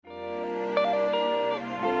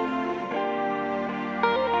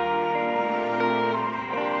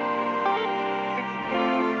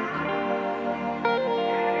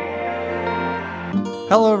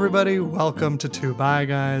Hello, everybody. Welcome to Two Bye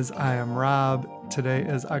Guys. I am Rob. Today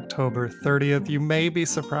is October 30th. You may be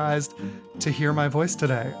surprised to hear my voice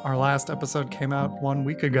today. Our last episode came out 1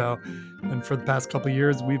 week ago, and for the past couple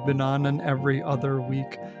years, we've been on an every other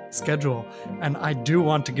week schedule. And I do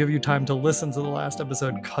want to give you time to listen to the last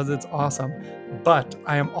episode because it's awesome. But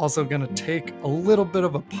I am also going to take a little bit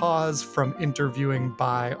of a pause from interviewing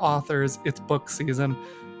by authors. It's book season.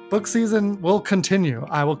 Book season will continue.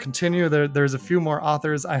 I will continue. There's a few more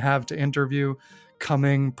authors I have to interview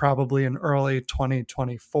coming probably in early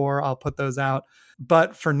 2024. I'll put those out.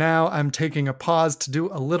 But for now, I'm taking a pause to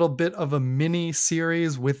do a little bit of a mini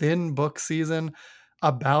series within book season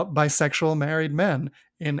about bisexual married men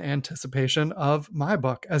in anticipation of my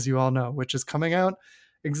book, as you all know, which is coming out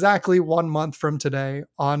exactly 1 month from today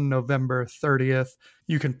on November 30th.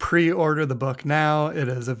 You can pre-order the book now. It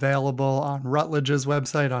is available on Routledge's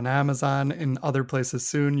website, on Amazon, in other places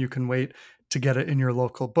soon. You can wait to get it in your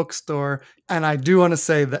local bookstore. And I do want to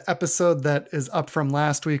say the episode that is up from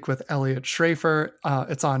last week with Elliot Schrafer,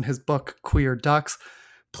 it's on his book, Queer Ducks.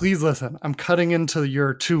 Please listen. I'm cutting into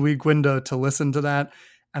your 2-week window to listen to that.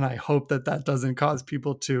 And I hope that that doesn't cause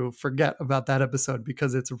people to forget about that episode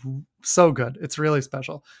because it's so good. It's really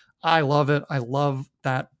special. I love it. I love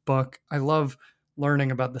that book. I love learning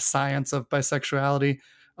about the science of bisexuality,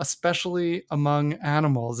 especially among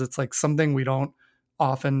animals. It's like something we don't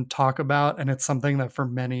often talk about. And it's something that for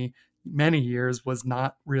many, many years was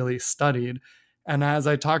not really studied. And as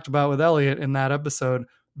I talked about with Elliot in that episode,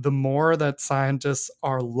 the more that scientists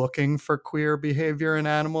are looking for queer behavior in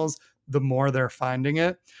animals, the more they're finding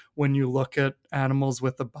it. When you look at animals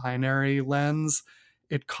with a binary lens,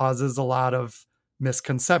 it causes a lot of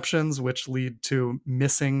misconceptions, which lead to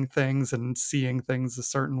missing things and seeing things a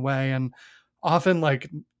certain way, and often like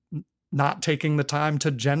not taking the time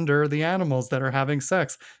to gender the animals that are having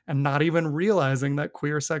sex and not even realizing that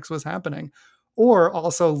queer sex was happening. Or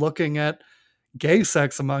also looking at gay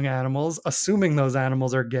sex among animals, assuming those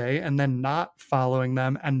animals are gay, and then not following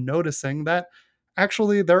them and noticing that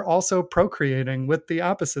actually they're also procreating with the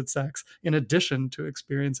opposite sex in addition to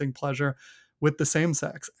experiencing pleasure with the same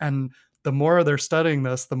sex. And the more they're studying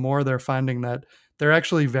this, the more they're finding that there are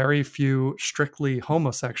actually very few strictly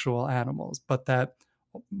homosexual animals, but that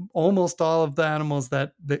almost all of the animals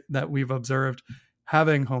that we've observed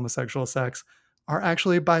having homosexual sex are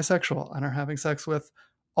actually bisexual and are having sex with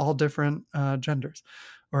all different genders,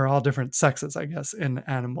 or all different sexes, I guess, in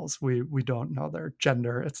animals. We don't know their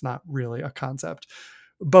gender. It's not really a concept.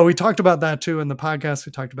 But we talked about that too in the podcast.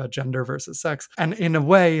 We talked about gender versus sex. And in a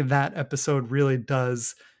way, that episode really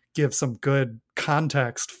does give some good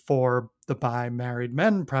context for the Bi Married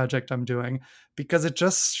Men project I'm doing, because it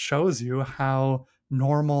just shows you how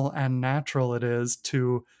normal and natural it is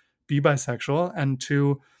to be bisexual and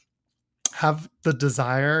to have the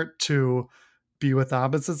desire to be with the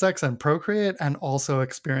opposite sex and procreate, and also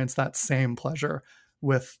experience that same pleasure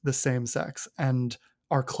with the same sex. And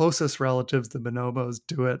our closest relatives, the bonobos,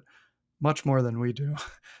 do it much more than we do.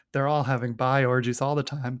 They're all having bi orgies all the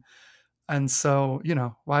time. And so,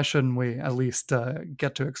 why shouldn't we at least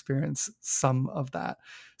get to experience some of that?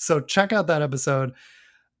 So check out that episode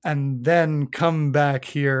and then come back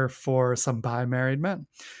here for some Bi Married Men.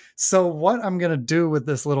 So what I'm going to do with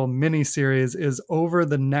this little mini series is, over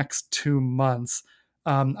the next 2 months,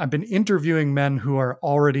 I've been interviewing men who are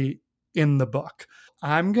already in the book.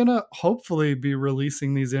 I'm going to hopefully be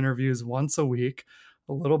releasing these interviews once a week,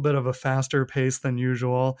 a little bit of a faster pace than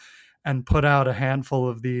usual, and put out a handful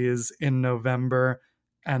of these in November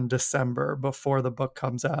and December before the book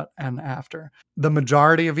comes out and after. The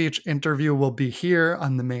majority of each interview will be here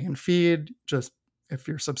on the main feed. Just if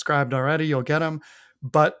you're subscribed already, you'll get them.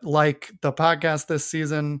 But like the podcast this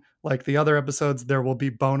season, like the other episodes, there will be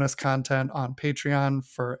bonus content on Patreon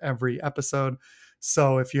for every episode.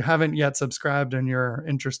 So if you haven't yet subscribed and you're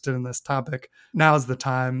interested in this topic, now's the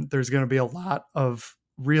time. There's going to be a lot of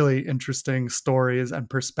really interesting stories and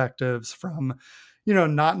perspectives from,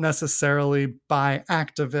 not necessarily by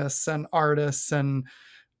activists and artists and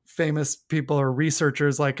famous people or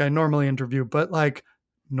researchers like I normally interview, but like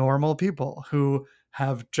normal people who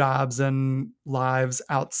have jobs and lives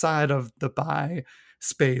outside of the bi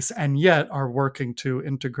space and yet are working to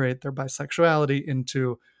integrate their bisexuality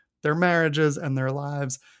into their marriages and their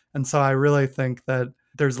lives. And so I really think that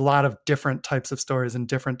there's a lot of different types of stories and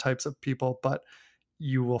different types of people, but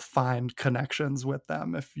you will find connections with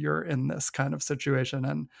them if you're in this kind of situation.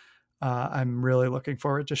 And I'm really looking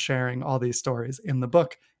forward to sharing all these stories in the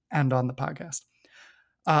book and on the podcast.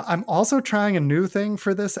 I'm also trying a new thing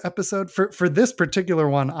for this episode. For this particular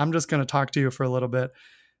one, I'm just going to talk to you for a little bit.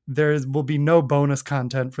 There will be no bonus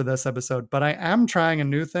content for this episode, but I am trying a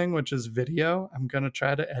new thing, which is video. I'm going to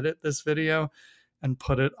try to edit this video and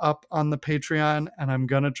put it up on the Patreon. And I'm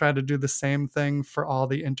going to try to do the same thing for all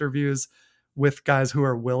the interviews with guys who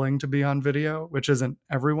are willing to be on video, which isn't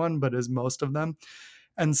everyone, but is most of them.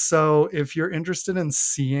 And so if you're interested in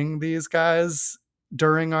seeing these guys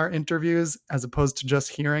during our interviews, as opposed to just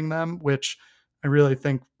hearing them, which I really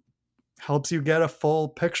think helps you get a full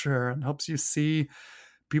picture and helps you see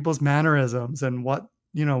people's mannerisms and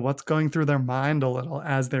what's going through their mind a little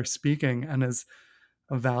as they're speaking, and is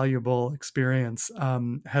a valuable experience,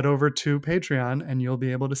 head over to Patreon and you'll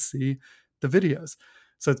be able to see the videos.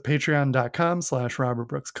 So it's patreon.com/Robert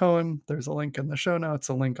Brooks Cohen. There's a link in the show notes,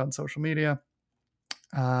 a link on social media,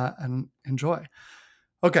 and enjoy.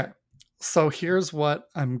 Okay, so here's what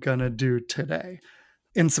I'm gonna do today.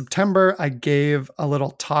 In September, I gave a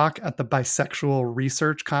little talk at the Bisexual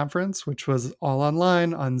Research Conference, which was all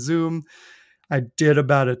online on Zoom. I did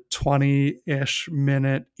about a 20-ish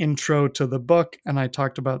minute intro to the book, and I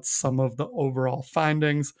talked about some of the overall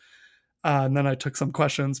findings. And then I took some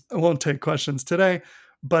questions. I won't take questions today,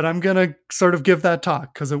 but I'm going to sort of give that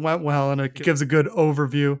talk because it went well and it gives a good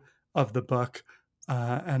overview of the book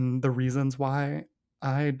and the reasons why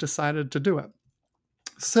I decided to do it.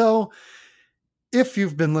 So, if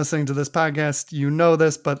you've been listening to this podcast, you know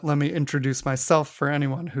this, but let me introduce myself for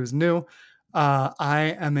anyone who's new.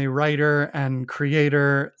 I am a writer and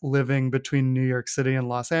creator living between New York City and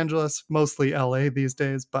Los Angeles, mostly LA these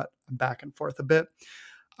days, but I'm back and forth a bit.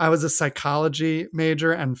 I was a psychology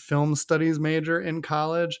major and film studies major in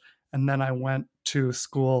college, and then I went to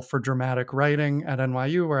school for dramatic writing at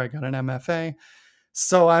NYU, where I got an MFA.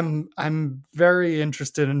 So I'm very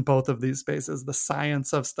interested in both of these spaces, the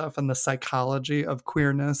science of stuff and the psychology of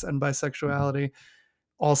queerness and bisexuality.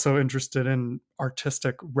 Also interested in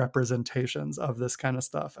artistic representations of this kind of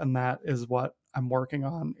stuff. And that is what I'm working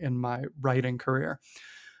on in my writing career.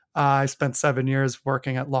 I spent 7 years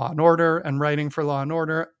working at Law and Order and writing for Law and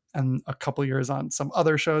Order, and a couple years on some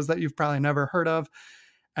other shows that you've probably never heard of.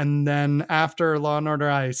 And then after Law and Order,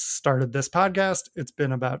 I started this podcast. It's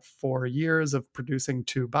been about 4 years of producing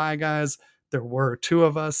Two Bi Guys. There were two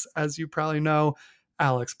of us, as you probably know.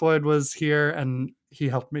 Alex Boyd was here and he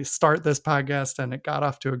helped me start this podcast, and it got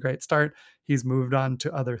off to a great start. He's moved on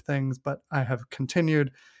to other things, but I have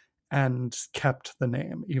continued and kept the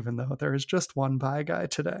name, even though there is just one Bi Guy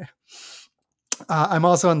today. I'm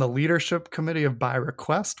also on the leadership committee of Bi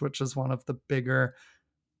Request, which is one of the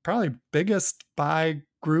probably biggest bi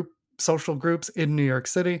group social groups in New York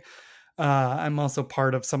City. I'm also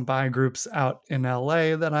part of some bi groups out in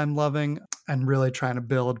LA that I'm loving and really trying to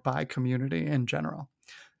build bi community in general.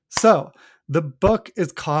 So the book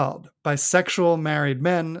is called Bisexual Married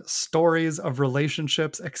Men, Stories of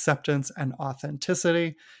Relationships, Acceptance, and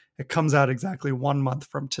Authenticity. It comes out exactly 1 month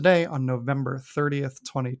from today on November 30th,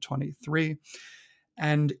 2023.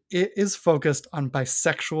 And it is focused on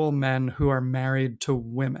bisexual men who are married to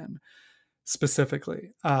women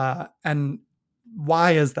specifically. And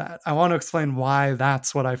why is that? I want to explain why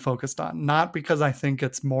that's what I focused on, not because I think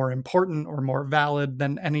it's more important or more valid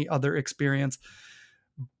than any other experience,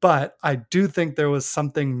 but I do think there was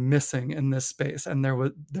something missing in this space. And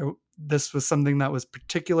this was something that was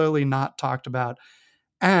particularly not talked about.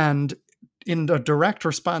 And in a direct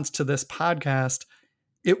response to this podcast,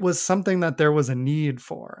 it was something that there was a need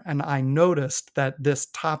for. And I noticed that this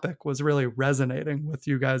topic was really resonating with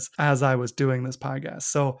you guys as I was doing this podcast.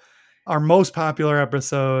 So our most popular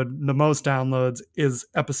episode, the most downloads, is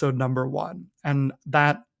episode number 1. And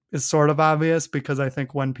that is sort of obvious because I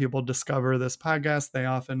think when people discover this podcast, they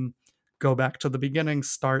often go back to the beginning,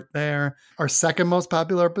 start there. Our second most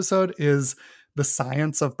popular episode is The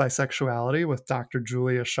Science of Bisexuality with Dr.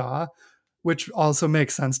 Julia Shaw, which also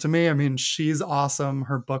makes sense to me. I mean, she's awesome.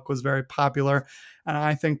 Her book was very popular. And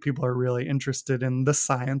I think people are really interested in the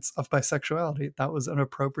science of bisexuality. That was an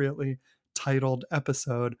appropriately titled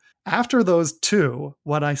episode. After those two,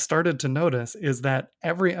 what I started to notice is that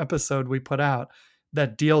every episode we put out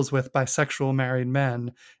that deals with bisexual married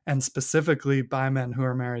men, and specifically bi men who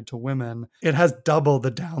are married to women, it has double the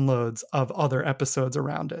downloads of other episodes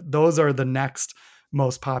around it. Those are the next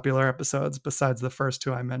most popular episodes besides the first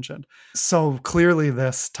two I mentioned. So clearly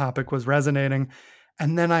this topic was resonating.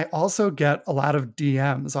 And then I also get a lot of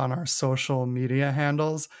DMs on our social media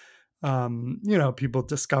handles. People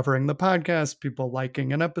discovering the podcast, people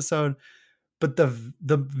liking an episode, but the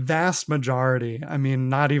vast majority, I mean,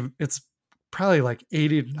 not even, it's probably like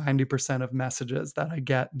 80 to 90% of messages that I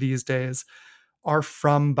get these days are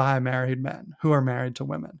from bi married men who are married to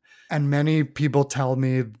women. And many people tell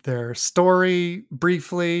me their story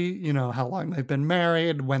briefly, how long they've been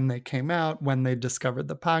married, when they came out, when they discovered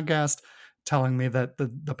the podcast, telling me that the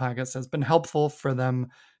podcast has been helpful for them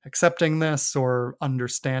accepting this or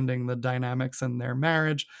understanding the dynamics in their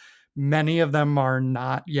marriage. Many of them are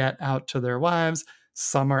not yet out to their wives.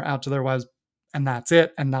 Some are out to their wives and that's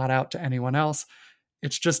it, and not out to anyone else.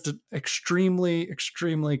 It's just an extremely,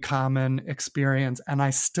 extremely common experience.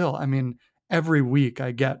 And every week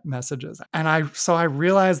I get messages. And I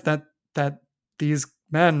realized that these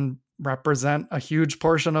men represent a huge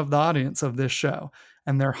portion of the audience of this show,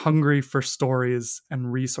 and they're hungry for stories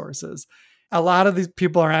and resources. A lot of these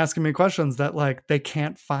people are asking me questions that they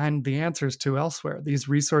can't find the answers to elsewhere. These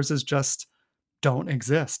resources just don't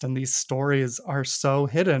exist, and these stories are so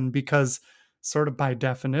hidden because, sort of by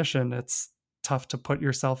definition, it's tough to put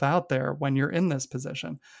yourself out there when you're in this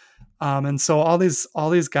position. And so all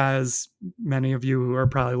these guys, many of you who are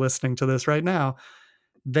probably listening to this right now,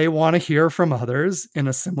 they want to hear from others in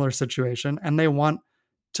a similar situation, and they want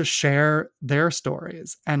to share their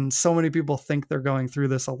stories. And so many people think they're going through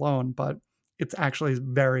this alone, but it's actually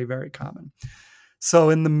very, very common.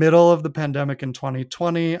 So in the middle of the pandemic in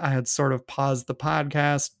 2020, I had sort of paused the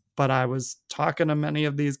podcast, but I was talking to many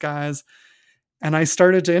of these guys, and I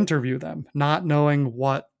started to interview them, not knowing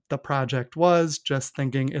what the project was, just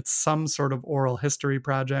thinking it's some sort of oral history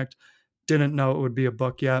project. Didn't know it would be a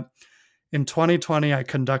book yet. In 2020, I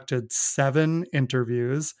conducted 7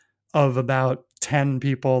 interviews of about 10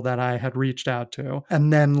 people that I had reached out to.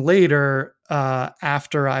 And then later,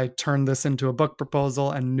 after I turned this into a book proposal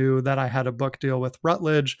and knew that I had a book deal with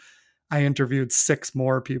Routledge, I interviewed 6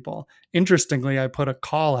 more people. Interestingly, I put a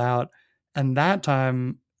call out, and that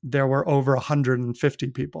time there were over 150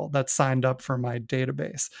 people that signed up for my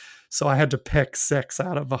database. So I had to pick 6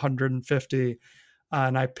 out of 150,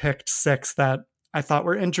 and I picked 6 that I thought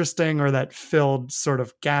were interesting or that filled sort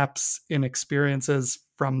of gaps in experiences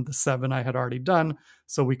from the 7 I had already done,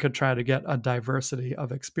 so we could try to get a diversity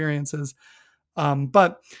of experiences.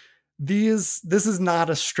 But this is not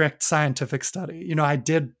a strict scientific study. I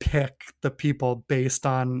did pick the people based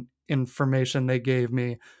on information they gave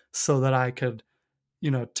me so that I could,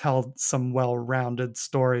 tell some well-rounded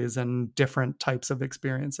stories and different types of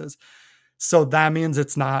experiences. So that means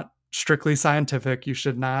it's not strictly scientific. You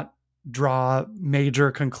should not draw major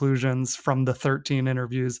conclusions from the 13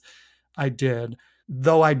 interviews I did.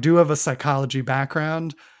 Though I do have a psychology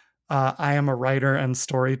background, I am a writer and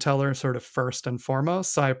storyteller, sort of first and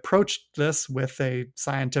foremost. So I approached this with a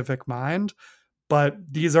scientific mind, but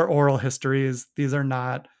these are oral histories. These are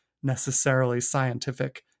not necessarily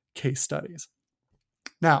scientific case studies.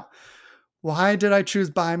 Now, why did I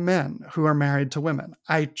choose bi men who are married to women?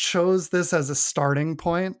 I chose this as a starting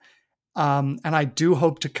point, and I do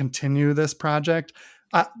hope to continue this project,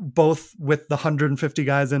 both with the 150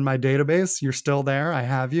 guys in my database. You're still there. I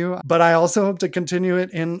have you. But I also hope to continue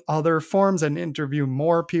it in other forms and interview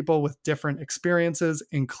more people with different experiences,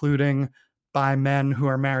 including bi men who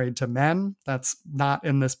are married to men. That's not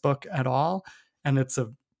in this book at all. And it's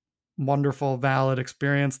a wonderful, valid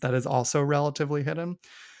experience that is also relatively hidden.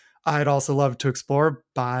 I'd also love to explore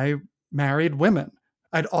bi married women.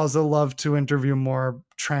 I'd also love to interview more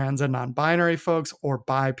trans and non-binary folks, or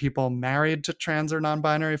bi people married to trans or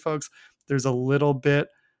non-binary folks. There's a little bit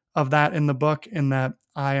of that in the book, in that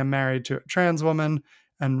I am married to a trans woman,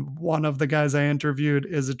 and one of the guys I interviewed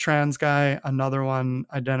is a trans guy. Another one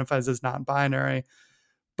identifies as non-binary.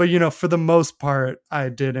 But, for the most part, I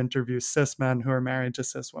did interview cis men who are married to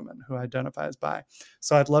cis women who identify as bi.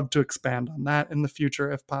 So I'd love to expand on that in the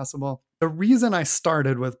future if possible. The reason I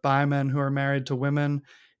started with bi men who are married to women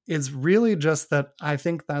is really just that I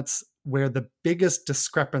think that's where the biggest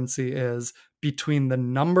discrepancy is between the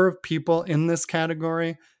number of people in this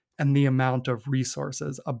category and the amount of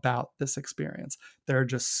resources about this experience. There are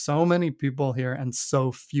just so many people here and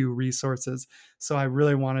so few resources. So I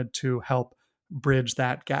really wanted to help bridge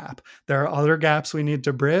that gap. There are other gaps we need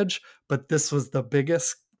to bridge, but this was the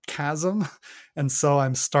biggest chasm. And so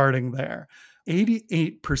I'm starting there.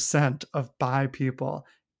 88% of bi people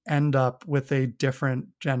end up with a different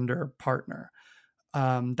gender partner.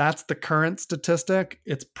 That's the current statistic.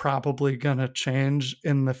 It's probably going to change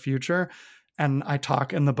in the future. And I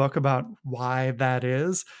talk in the book about why that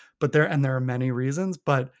is, but there are many reasons,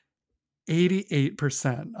 but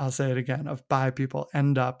 88%, I'll say it again, of bi people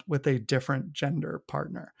end up with a different gender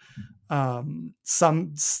partner. A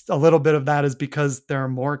little bit of that is because there are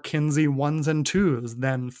more Kinsey 1s and 2s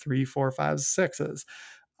than 3, 4, 5s,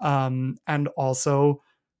 6s. And also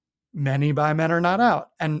many bi men are not out.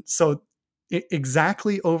 And so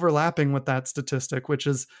exactly overlapping with that statistic, which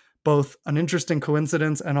is both an interesting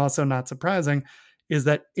coincidence and also not surprising, is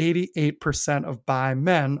that 88% of bi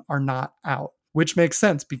men are not out, which makes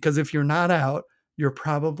sense because if you're not out, you're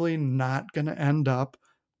probably not going to end up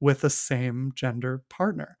with a same gender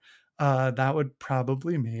partner. That would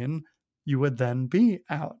probably mean you would then be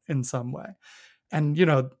out in some way. And,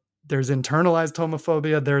 there's internalized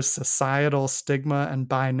homophobia, there's societal stigma and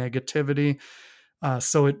bi negativity.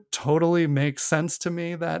 So it totally makes sense to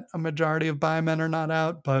me that a majority of bi men are not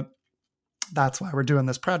out, but that's why we're doing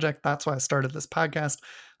this project. That's why I started this podcast.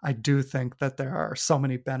 I do think that there are so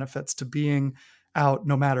many benefits to being out,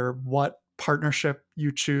 no matter what partnership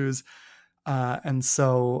you choose. And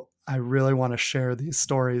so I really want to share these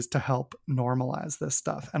stories to help normalize this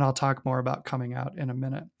stuff. And I'll talk more about coming out in a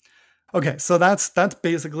minute. Okay, so that's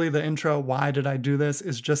basically the intro. Why did I do this?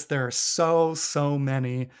 Is just there are so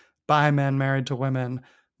many bi men married to women,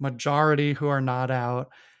 majority who are not out,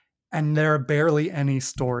 and there are barely any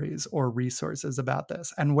stories or resources about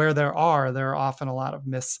this. And where there are often a lot of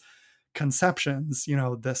misconceptions.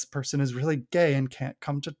 This person is really gay and can't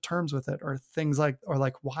come to terms with it, or things like, or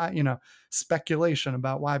like why, speculation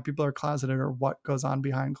about why people are closeted or what goes on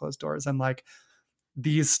behind closed doors. And like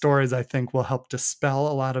these stories, I think, will help dispel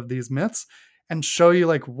a lot of these myths and show you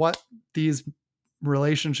like what these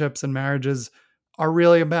relationships and marriages are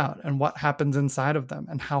really about and what happens inside of them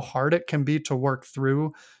and how hard it can be to work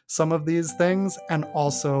through some of these things, and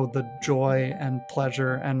also the joy and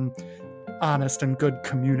pleasure and honest and good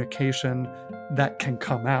communication that can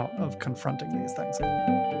come out of confronting these things.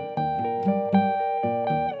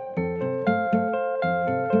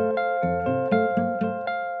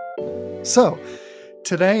 So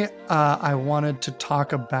today, I wanted to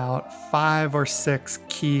talk about 5 or 6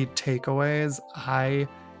 key takeaways I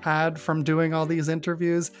had from doing all these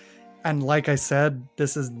interviews. And like I said,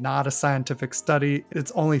 this is not a scientific study.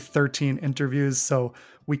 It's only 13 interviews, so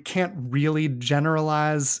we can't really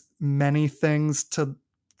generalize many things to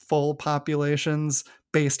full populations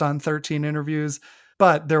based on 13 interviews.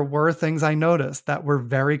 But there were things I noticed that were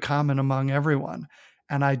very common among everyone.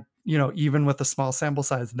 And even with a small sample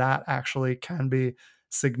size, that actually can be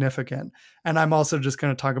significant. And I'm also just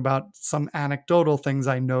going to talk about some anecdotal things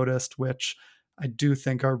I noticed, which I do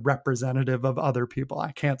think are representative of other people.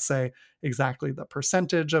 I can't say exactly the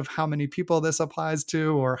percentage of how many people this applies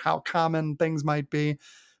to or how common things might be,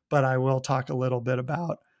 but I will talk a little bit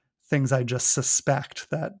about things I just suspect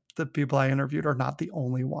that the people I interviewed are not the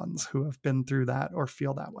only ones who have been through that or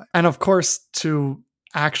feel that way. And of course, to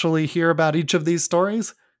actually hear about each of these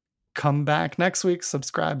stories, come back next week,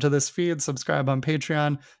 subscribe to this feed, subscribe on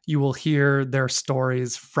Patreon. You will hear their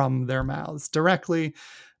stories from their mouths directly.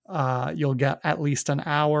 You'll get at least an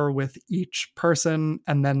hour with each person,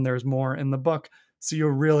 and then there's more in the book. So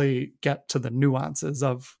you'll really get to the nuances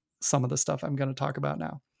of some of the stuff I'm going to talk about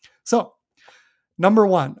now. So, number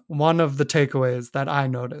one of the takeaways that I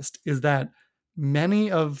noticed is that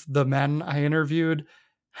many of the men I interviewed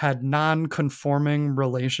had non-conforming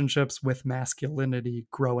relationships with masculinity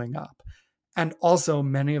growing up. And also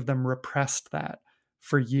many of them repressed that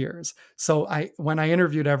for years. So when I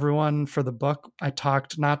interviewed everyone for the book, I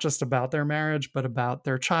talked not just about their marriage, but about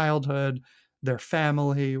their childhood, their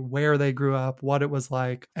family, where they grew up, what it was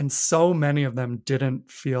like. And so many of them didn't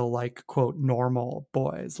feel like, quote, normal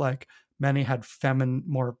boys. Like many had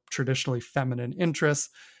more traditionally feminine interests.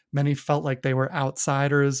 Many felt like they were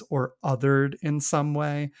outsiders or othered in some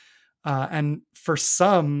way. And for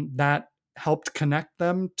some, that helped connect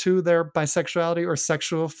them to their bisexuality or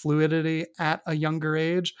sexual fluidity at a younger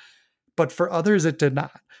age. But for others, it did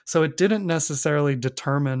not. So it didn't necessarily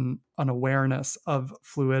determine an awareness of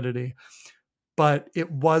fluidity, but it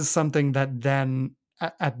was something that then,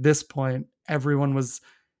 at this point, everyone was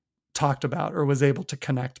talked about or was able to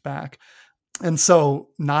connect back. And so,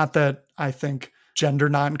 not that I think gender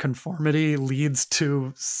nonconformity leads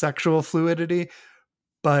to sexual fluidity,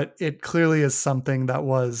 but it clearly is something that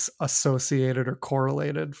was associated or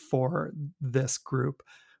correlated for this group,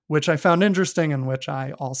 which I found interesting and which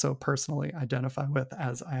I also personally identify with,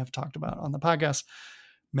 as I have talked about on the podcast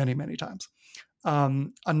many, many times.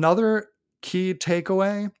 Another key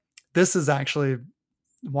takeaway, this is actually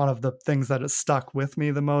one of the things that has stuck with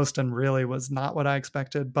me the most and really was not what I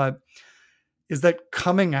expected, but is that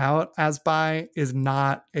coming out as bi is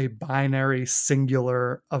not a binary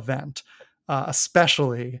singular event,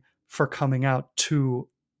 especially for coming out to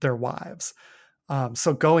their wives.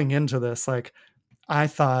 So going into this, like I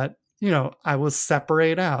thought, I was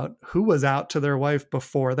separate out who was out to their wife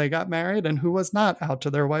before they got married and who was not out to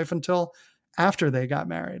their wife until after they got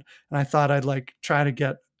married. And I thought I'd like try to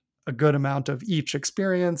get a good amount of each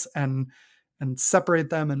experience and and separate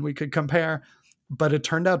them and we could compare. But it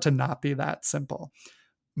turned out to not be that simple.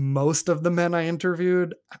 Most of the men I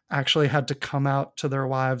interviewed actually had to come out to their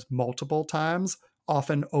wives multiple times,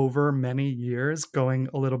 often over many years, going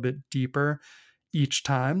a little bit deeper each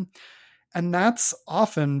time. And that's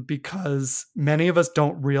often because many of us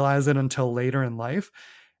don't realize it until later in life.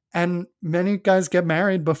 And many guys get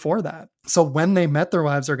married before that. So when they met their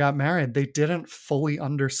wives or got married, they didn't fully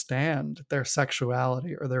understand their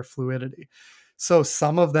sexuality or their fluidity. So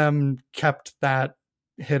some of them kept that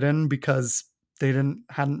hidden because they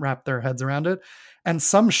hadn't wrapped their heads around it. And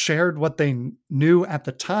some shared what they knew at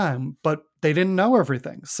the time, but they didn't know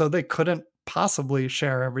everything. So they couldn't possibly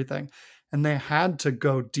share everything. And they had to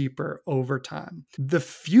go deeper over time. The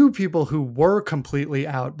few people who were completely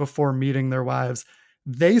out before meeting their wives,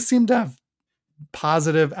 they seem to have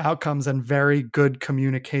positive outcomes and very good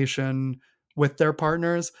communication with their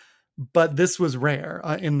partners. But this was rare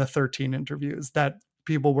in the 13 interviews that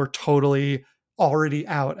people were totally already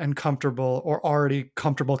out and comfortable or already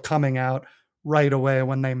comfortable coming out right away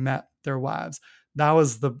when they met their wives. That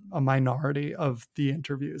was a minority of the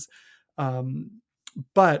interviews.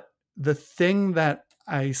 But the thing that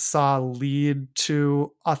I saw lead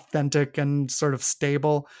to authentic and sort of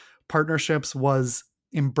stable partnerships was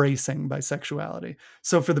embracing bisexuality.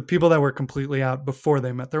 So for the people that were completely out before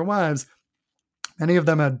they met their wives, many of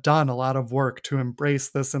them had done a lot of work to embrace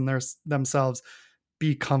this in themselves,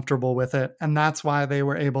 be comfortable with it, and that's why they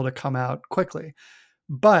were able to come out quickly.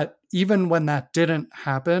 But even when that didn't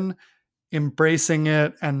happen, embracing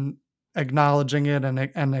it and acknowledging it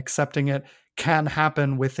and accepting it can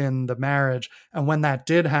happen within the marriage. And when that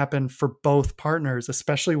did happen for both partners,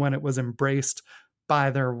 especially when it was embraced by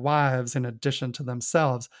their wives in addition to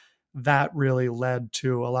themselves, that really led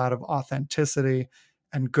to a lot of authenticity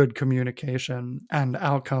and good communication and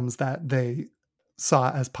outcomes that they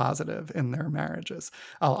saw as positive in their marriages.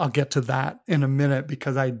 I'll get to that in a minute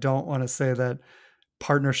because I don't want to say that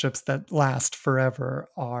partnerships that last forever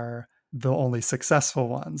are the only successful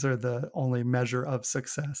ones or the only measure of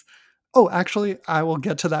success. Oh, actually, I will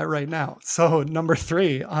get to that right now. So, number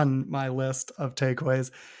 3 on my list of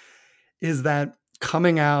takeaways is that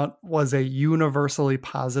coming out was a universally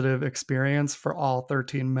positive experience for all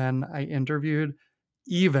 13 men I interviewed,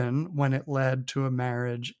 even when it led to a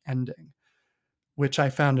marriage ending, which I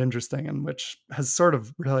found interesting and which has sort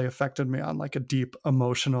of really affected me on like a deep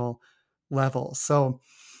emotional level. So,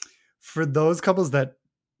 for those couples that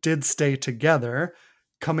did stay together,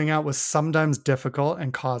 coming out was sometimes difficult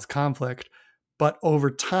and caused conflict, but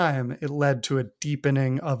over time, it led to a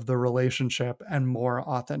deepening of the relationship and more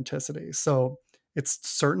authenticity. So it's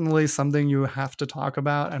certainly something you have to talk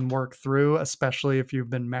about and work through, especially if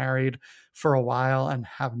you've been married for a while and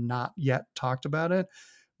have not yet talked about it.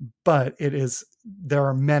 But there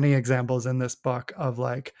are many examples in this book of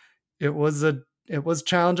like, it was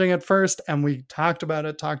challenging at first and we talked about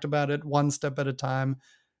it one step at a time,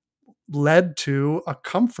 led to a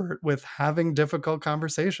comfort with having difficult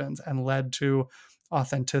conversations and led to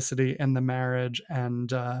authenticity in the marriage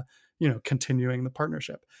and continuing the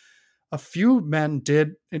partnership. A few men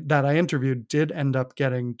did that I interviewed did end up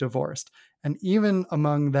getting divorced, and even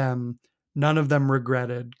among them, none of them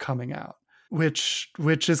regretted coming out, which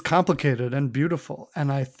is complicated and beautiful.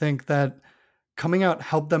 And I think that coming out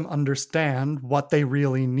helped them understand what they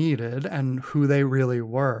really needed and who they really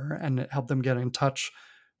were, and it helped them get in touch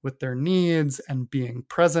with their needs and being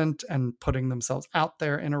present and putting themselves out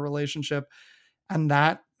there in a relationship. And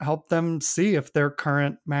that helped them see if their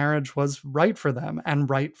current marriage was right for them and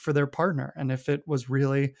right for their partner, and if it was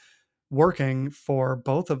really working for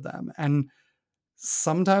both of them. And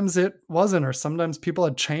sometimes it wasn't, or sometimes people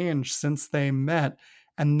had changed since they met.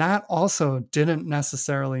 And that also didn't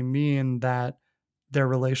necessarily mean that their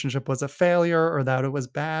relationship was a failure or that it was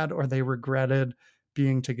bad or they regretted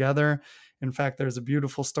being together. In fact, there's a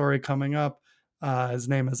beautiful story coming up. His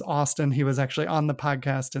name is Austin. He was actually on the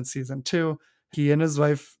podcast in season 2. He and his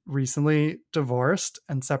wife recently divorced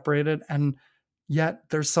and separated, and yet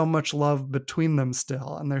there's so much love between them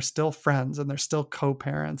still, and they're still friends and they're still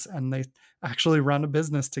co-parents, and they actually run a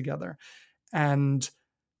business together. And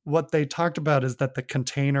what they talked about is that the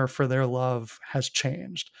container for their love has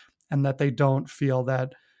changed, and that they don't feel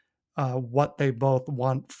that what they both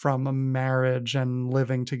want from a marriage and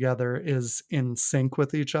living together is in sync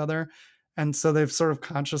with each other. And so they've sort of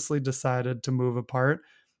consciously decided to move apart.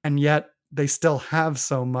 And yet they still have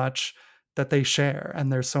so much that they share,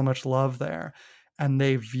 and there's so much love there. And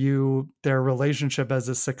they view their relationship as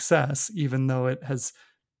a success, even though it has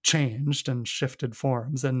changed and shifted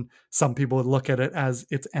forms. And some people would look at it as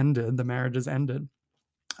it's ended, the marriage is ended.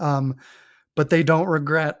 But they don't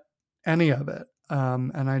regret any of it.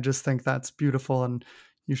 And I just think that's beautiful. And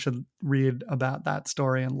you should read about that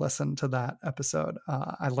story and listen to that episode.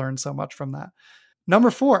 I learned so much from that.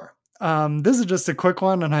 Number 4. This is just a quick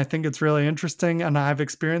one, and I think it's really interesting, and I've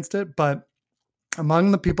experienced it. But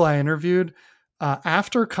among the people I interviewed,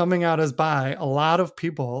 after coming out as bi, a lot of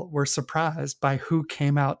people were surprised by who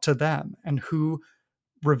came out to them and who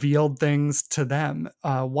revealed things to them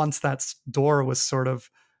once that door was sort of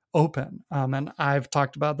open. And I've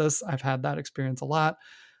talked about this. I've had that experience a lot.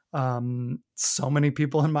 So many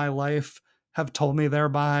people in my life have told me they're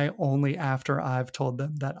bi only after I've told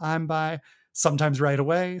them that I'm bi, sometimes right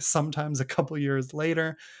away, sometimes a couple years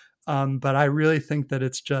later. But I really think that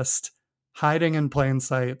it's just hiding in plain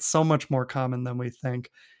sight, so much more common than we think.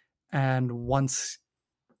 And once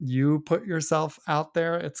you put yourself out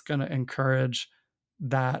there, it's going to encourage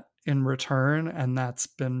that in return. And that's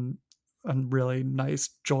been a really nice,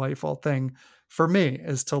 joyful thing for me,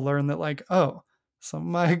 is to learn that, like, oh, some of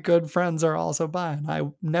my good friends are also bi. And I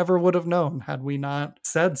never would have known had we not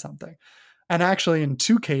said something. And actually, in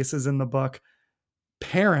 2 cases in the book,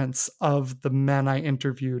 parents of the men I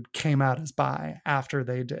interviewed came out as bi after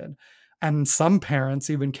they did. And some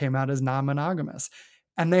parents even came out as non monogamous.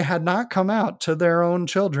 And they had not come out to their own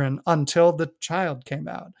children until the child came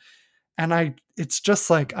out. And it's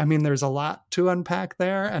just like, I mean, there's a lot to unpack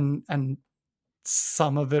there. And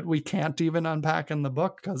some of it we can't even unpack in the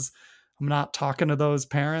book because I'm not talking to those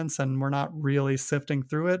parents and we're not really sifting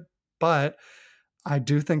through it. But I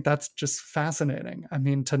do think that's just fascinating. I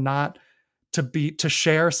mean, to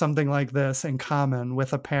share something like this in common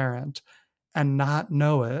with a parent and not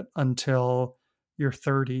know it until your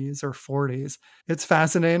 30s or 40s. It's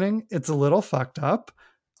fascinating. It's a little fucked up.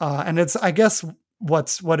 And it's, I guess,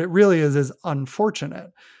 what it really is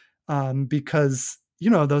unfortunate, because,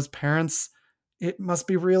 those parents, it must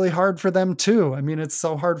be really hard for them too. I mean, it's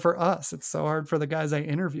so hard for us. It's so hard for the guys I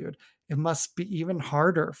interviewed. It must be even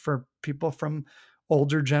harder for people from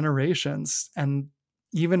older generations, and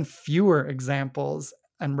even fewer examples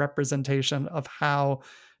and representation of how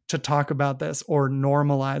to talk about this, or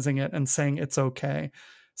normalizing it and saying it's okay.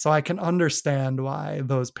 So I can understand why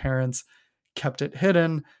those parents kept it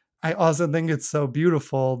hidden. I also think it's so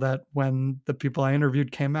beautiful that when the people I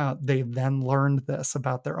interviewed came out, they then learned this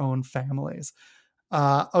about their own families.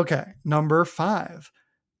 Okay, number 5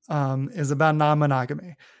 is about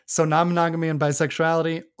non-monogamy. So non-monogamy and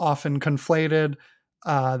bisexuality often conflated.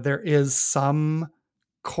 There is some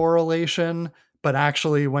correlation, but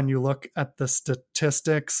actually, when you look at the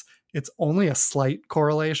statistics, it's only a slight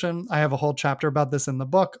correlation. I have a whole chapter about this in the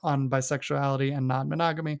book on bisexuality and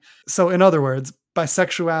non-monogamy. So in other words,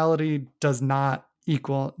 bisexuality does not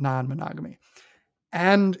equal non-monogamy.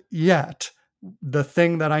 And yet, the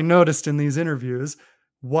thing that I noticed in these interviews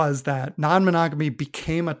was that non-monogamy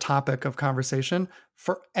became a topic of conversation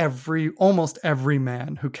for almost every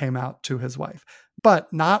man who came out to his wife.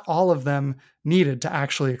 But not all of them needed to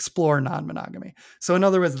actually explore non-monogamy. So in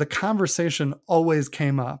other words, the conversation always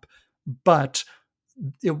came up, but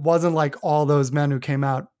it wasn't like all those men who came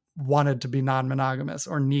out wanted to be non-monogamous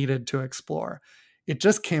or needed to explore. It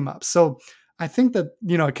just came up. So I think that,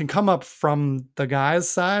 it can come up from the guy's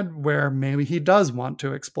side where maybe he does want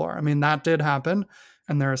to explore. I mean, that did happen.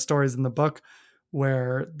 And there are stories in the book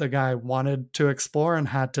where the guy wanted to explore and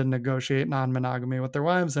had to negotiate non-monogamy with their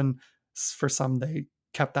wives. And for some, they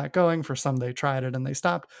kept that going. For some, they tried it and they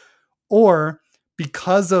stopped. Or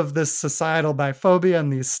because of this societal biphobia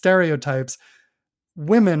and these stereotypes,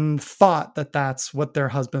 women thought that that's what their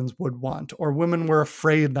husbands would want, or women were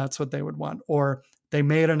afraid that's what they would want, or they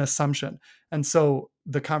made an assumption. And so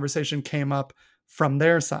the conversation came up from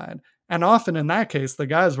their side. And often in that case, the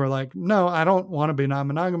guys were like, no, I don't want to be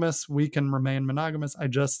non-monogamous. We can remain monogamous. I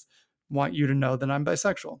just want you to know that I'm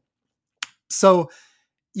bisexual. So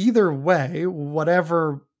either way,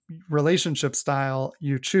 whatever relationship style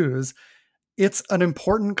you choose, it's an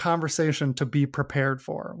important conversation to be prepared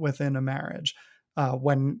for within a marriage,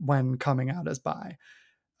 when coming out as bi.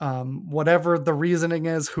 Whatever the reasoning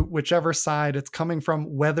is, whichever side it's coming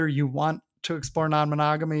from, whether you want to explore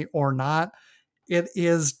non-monogamy or not, it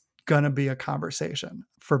is going to be a conversation,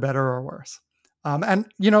 for better or worse. And,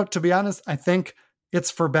 to be honest, I think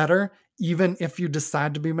it's for better. Even if you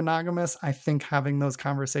decide to be monogamous, I think having those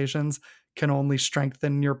conversations can only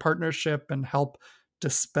strengthen your partnership and help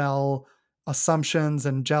dispel assumptions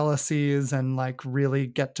and jealousies, and like really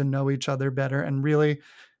get to know each other better and really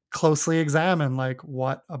closely examine, like,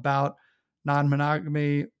 what about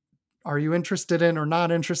non-monogamy are you interested in or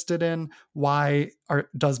not interested in?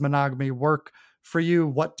 Does monogamy work for you?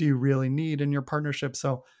 What do you really need in your partnership?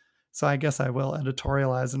 So So I guess I will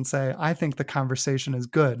editorialize and say, I think the conversation is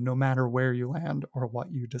good no matter where you land or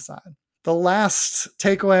what you decide. The last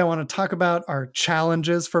takeaway I want to talk about are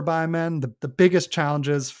challenges for bi men, the biggest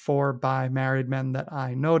challenges for bi married men that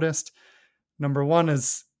I noticed. Number one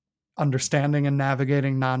is understanding and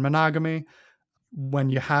navigating non-monogamy. When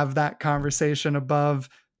you have that conversation above,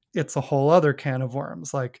 it's a whole other can of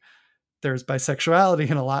worms. Like, there's bisexuality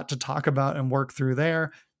and a lot to talk about and work through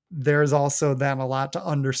there. There's also then a lot to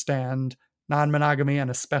understand non-monogamy,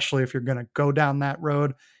 and especially if you're going to go down that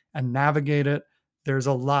road and navigate it, there's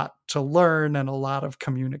a lot to learn and a lot of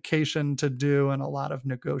communication to do and a lot of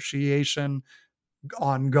negotiation,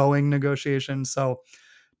 ongoing negotiation. So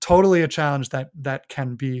totally a challenge that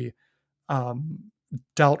can be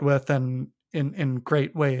dealt with and in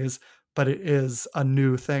great ways, but it is a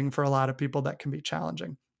new thing for a lot of people that can be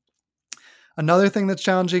challenging. Another thing that's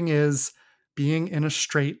challenging is being in a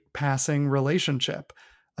straight passing relationship,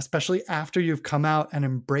 especially after you've come out and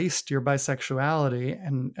embraced your bisexuality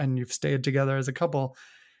and you've stayed together as a couple.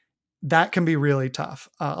 That can be really tough.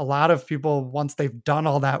 A lot of people, once they've done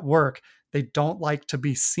all that work, they don't like to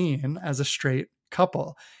be seen as a straight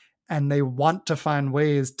couple and they want to find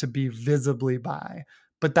ways to be visibly bi.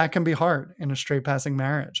 But that can be hard in a straight passing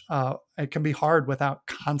marriage. It can be hard without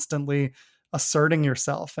constantly asserting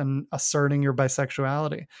yourself and asserting your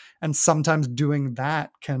bisexuality. And sometimes doing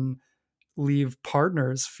that can leave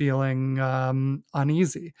partners feeling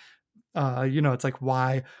uneasy. It's like,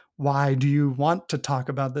 why do you want to talk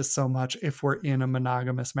about this so much if we're in a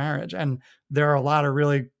monogamous marriage? And there are a lot of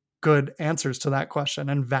really good answers to that question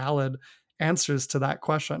and valid answers to that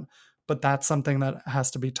question. But that's something that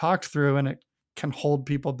has to be talked through, and it can hold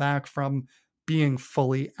people back from being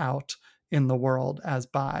fully out in the world as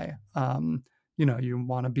bi. You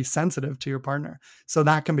want to be sensitive to your partner. So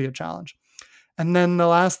that can be a challenge. And then the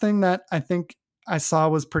last thing that I think I saw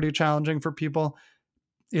was pretty challenging for people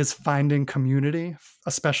is finding community,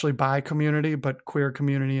 especially bi community, but queer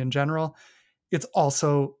community in general. It's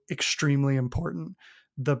also extremely important.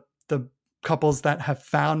 The couples that have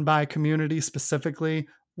found bi community specifically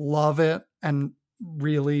love it and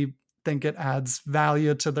really think it adds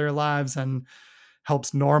value to their lives and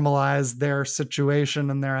helps normalize their situation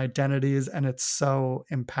and their identities. And it's so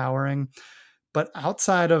empowering. But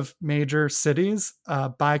outside of major cities,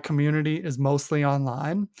 bi community is mostly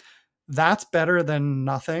online. That's better than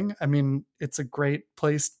nothing. I mean, it's a great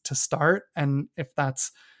place to start. And if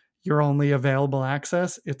that's your only available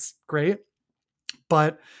access, it's great.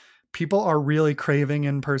 But people are really craving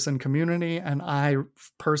in-person community. And I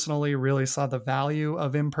personally really saw the value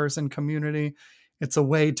of in-person community. It's a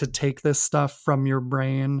way to take this stuff from your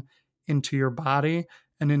brain into your body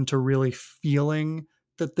and into really feeling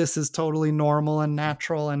that this is totally normal and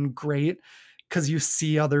natural and great, because you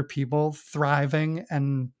see other people thriving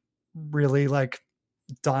and really like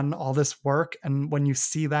done all this work. And when you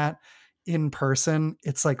see that in person,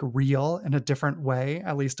 it's like real in a different way.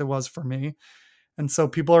 At least it was for me. And so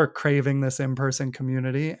people are craving this in-person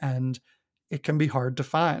community, and it can be hard to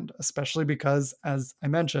find, especially because, as I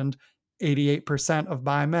mentioned, 88% of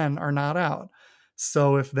bi men are not out.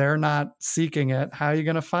 So if they're not seeking it, how are you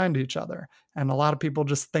going to find each other? And a lot of people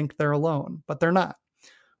just think they're alone, but they're not.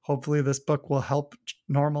 Hopefully this book will help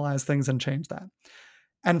normalize things and change that.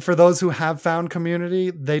 And for those who have found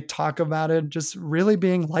community, they talk about it just really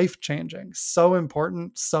being life-changing, so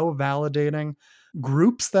important, so validating.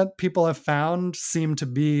 Groups that people have found seem to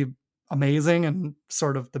be amazing and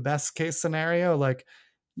sort of the best case scenario. Like,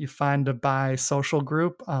 you find a bi social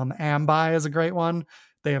group. Ambi is a great one.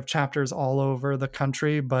 They have chapters all over the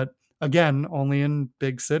country, but again, only in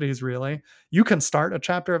big cities, really. You can start a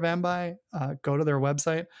chapter of Ambi, go to their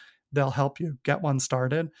website. They'll help you get one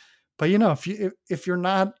started. But if you're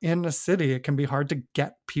not in a city, it can be hard to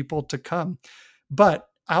get people to come. But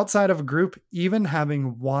outside of a group, even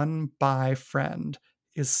having one bi friend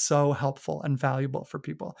is so helpful and valuable for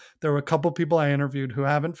people. There were a couple people I interviewed who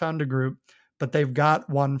haven't found a group, but they've got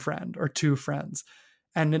one friend or two friends,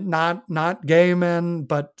 and not gay men,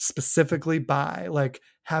 but specifically bi. Like,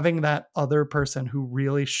 having that other person who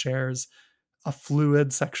really shares a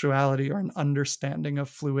fluid sexuality or an understanding of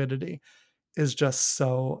fluidity is just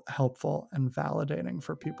so helpful and validating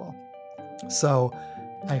for people. So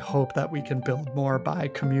I hope that we can build more bi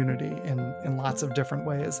community in lots of different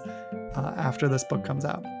ways after this book comes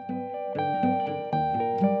out.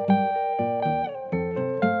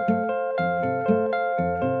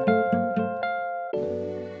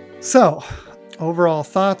 So, overall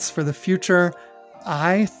thoughts for the future.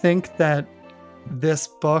 I think that this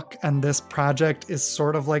book and this project is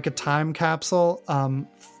sort of like a time capsule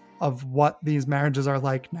of what these marriages are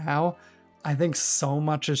like now. I think so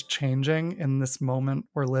much is changing in this moment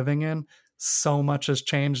we're living in. So much has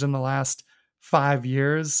changed in the last 5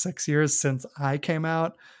 years, 6 years since I came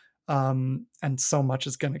out. And so much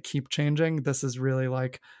is going to keep changing. This is really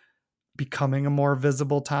like becoming a more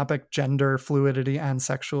visible topic, gender fluidity and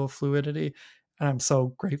sexual fluidity. And I'm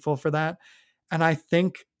so grateful for that. And I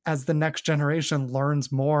think as the next generation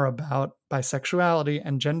learns more about bisexuality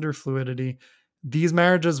and gender fluidity, these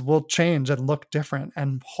marriages will change and look different.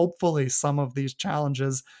 And hopefully, some of these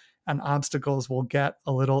challenges and obstacles will get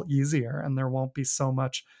a little easier and there won't be so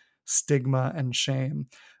much stigma and shame.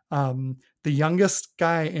 The youngest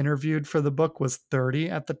guy interviewed for the book was 30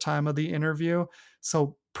 at the time of the interview.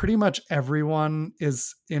 So pretty much everyone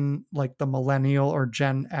is in like the millennial or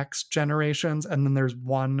Gen X generations. And then there's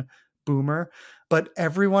one boomer. But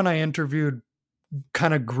everyone I interviewed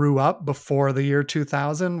kind of grew up before the year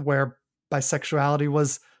 2000, where bisexuality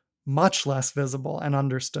was much less visible and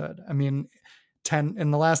understood. I mean, 10 in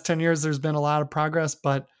the last 10 years, there's been a lot of progress,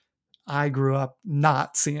 but I grew up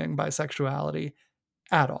not seeing bisexuality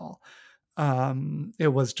at all.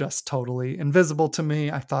 It was just totally invisible to me.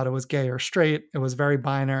 I thought it was gay or straight. It was very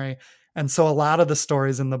binary. And so a lot of the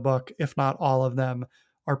stories in the book, if not all of them,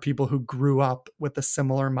 are people who grew up with a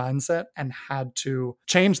similar mindset and had to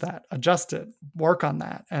change that, adjust it, work on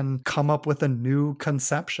that, and come up with a new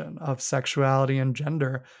conception of sexuality and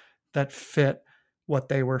gender that fit what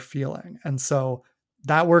they were feeling. And so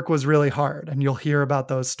that work was really hard. And you'll hear about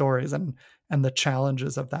those stories and the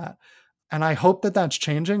challenges of that. And I hope that that's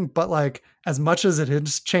changing, but like as much as it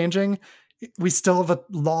is changing, we still have a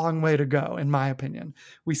long way to go, in my opinion.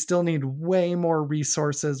 We still need way more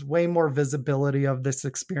resources, way more visibility of this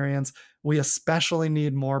experience. We especially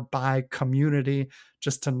need more bi community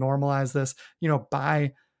just to normalize this. You know,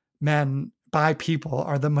 bi men, bi people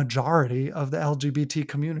are the majority of the LGBT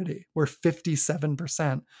community. We're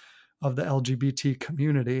 57% of the LGBT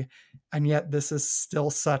community. And yet this is still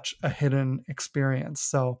such a hidden experience.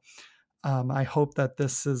 So I hope that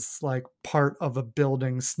this is like part of a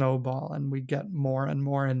building snowball and we get more and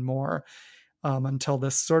more and more until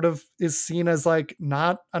this sort of is seen as like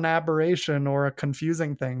not an aberration or a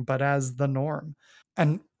confusing thing, but as the norm.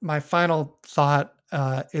 And my final thought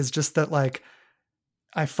is just that like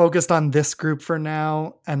I focused on this group for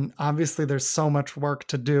now. And obviously, there's so much work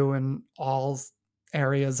to do in all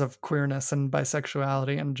areas of queerness and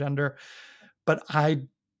bisexuality and gender. But I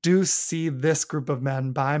do see this group of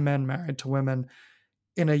men, bi men married to women,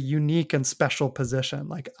 in a unique and special position.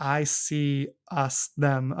 Like I see us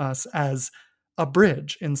as a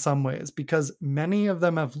bridge in some ways because many of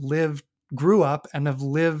them grew up and have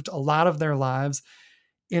lived a lot of their lives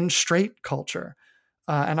in straight culture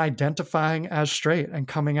and identifying as straight and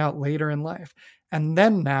coming out later in life. And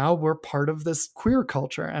then now we're part of this queer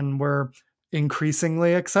culture and we're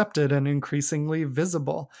increasingly accepted and increasingly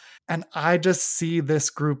visible. And I just see this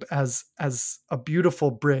group as a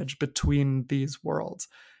beautiful bridge between these worlds.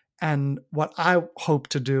 And what I hope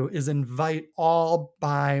to do is invite all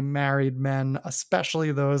bi married men,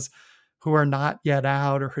 especially those who are not yet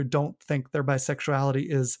out or who don't think their bisexuality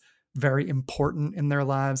is very important in their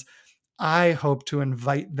lives. I hope to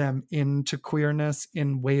invite them into queerness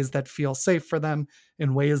in ways that feel safe for them,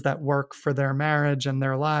 in ways that work for their marriage and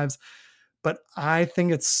their lives. But I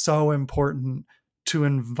think it's so important to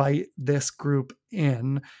invite this group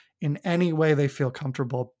in any way they feel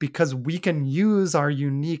comfortable because we can use our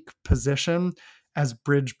unique position as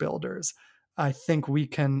bridge builders. I think we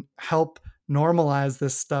can help normalize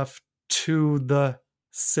this stuff to the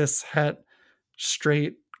cis het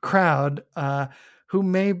straight crowd who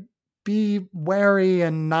may be wary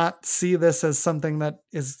and not see this as something that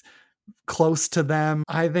is close to them.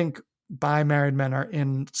 I think bi married men are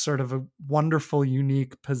in sort of a wonderful,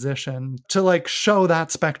 unique position to like show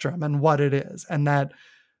that spectrum and what it is. And that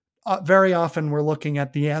very often we're looking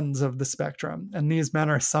at the ends of the spectrum, and these men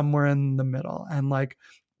are somewhere in the middle. And like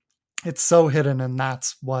it's so hidden, and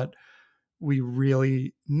that's what we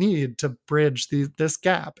really need to bridge this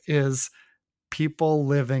gap is people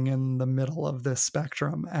living in the middle of this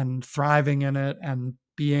spectrum and thriving in it and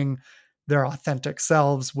being their authentic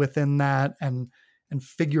selves within that and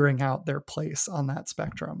figuring out their place on that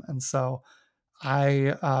spectrum. And so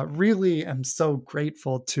I really am so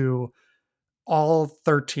grateful to all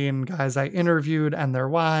 13 guys I interviewed and their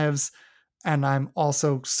wives. And I'm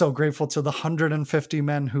also so grateful to the 150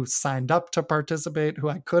 men who signed up to participate, who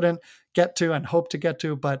I couldn't get to and hope to get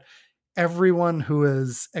to, but everyone who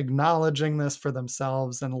is acknowledging this for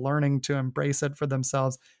themselves and learning to embrace it for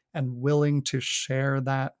themselves and willing to share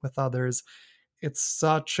that with others. It's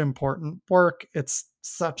such important work. It's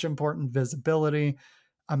such important visibility.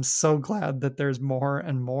 I'm so glad that there's more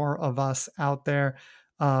and more of us out there.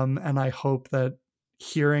 And I hope that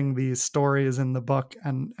hearing these stories in the book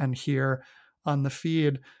and here on the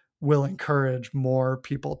feed will encourage more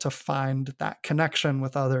people to find that connection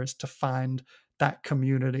with others, to find that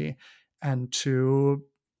community, and to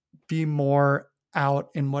be more out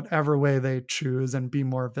in whatever way they choose and be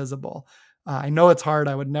more visible. I know it's hard.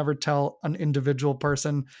 I would never tell an individual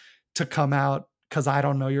person to come out because I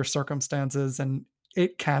don't know your circumstances and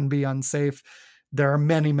it can be unsafe. There are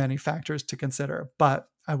many, many factors to consider, but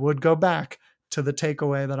I would go back to the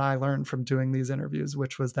takeaway that I learned from doing these interviews,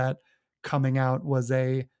 which was that coming out was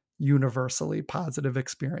a universally positive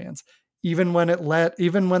experience. Even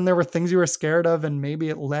when there were things you were scared of and maybe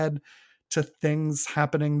it led to things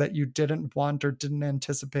happening that you didn't want or didn't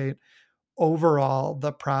anticipate, overall,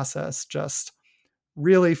 the process just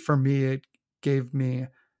really, for me, it gave me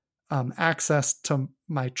access to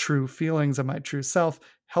my true feelings and my true self,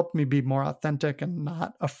 helped me be more authentic and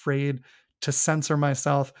not afraid to censor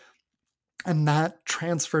myself. And that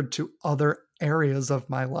transferred to other areas of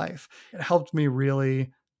my life. It helped me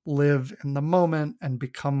really live in the moment and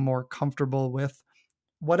become more comfortable with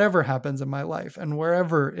whatever happens in my life and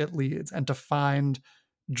wherever it leads, and to find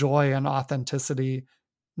joy and authenticity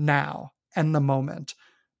now and the moment,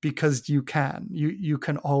 because you can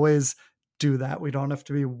always do that. We don't have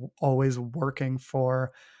to be always working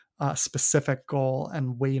for a specific goal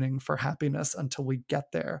and waiting for happiness until we get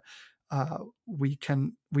there. We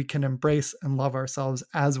can embrace and love ourselves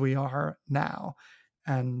as we are now,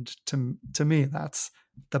 and to me, that's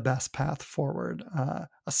the best path forward,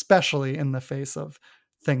 especially in the face of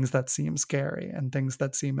things that seem scary and things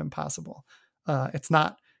that seem impossible. It's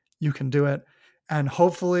not. You can do it. And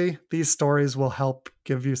hopefully these stories will help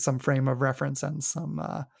give you some frame of reference and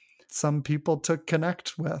some people to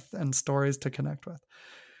connect with and stories to connect with.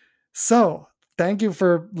 So thank you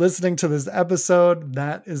for listening to this episode.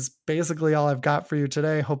 That is basically all I've got for you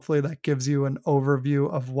today. Hopefully that gives you an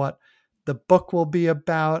overview of what the book will be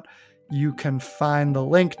about. You can find the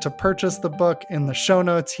link to purchase the book in the show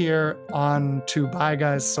notes here on Two Bi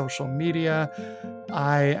Guys social media.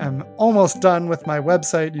 I am almost done with my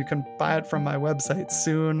website. You can buy it from my website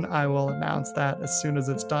soon. I will announce that as soon as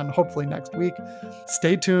it's done, hopefully next week.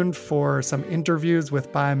 Stay tuned for some interviews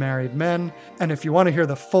with bi-married men. And if you want to hear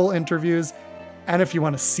the full interviews, and if you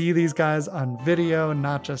want to see these guys on video,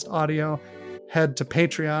 not just audio, head to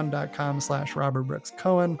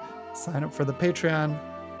patreon.com/RobertBrooksCohen. Sign up for the Patreon.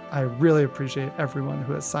 I really appreciate everyone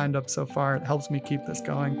who has signed up so far. It helps me keep this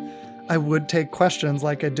going. I would take questions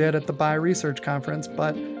like I did at the Bi Research Conference,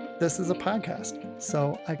 but this is a podcast,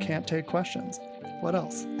 so I can't take questions. What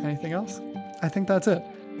else? Anything else? I think that's it.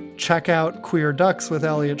 Check out Queer Ducks with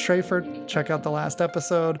Elliot Schrafer. Check out the last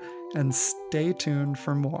episode, and stay tuned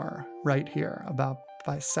for more right here about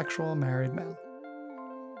bisexual married men.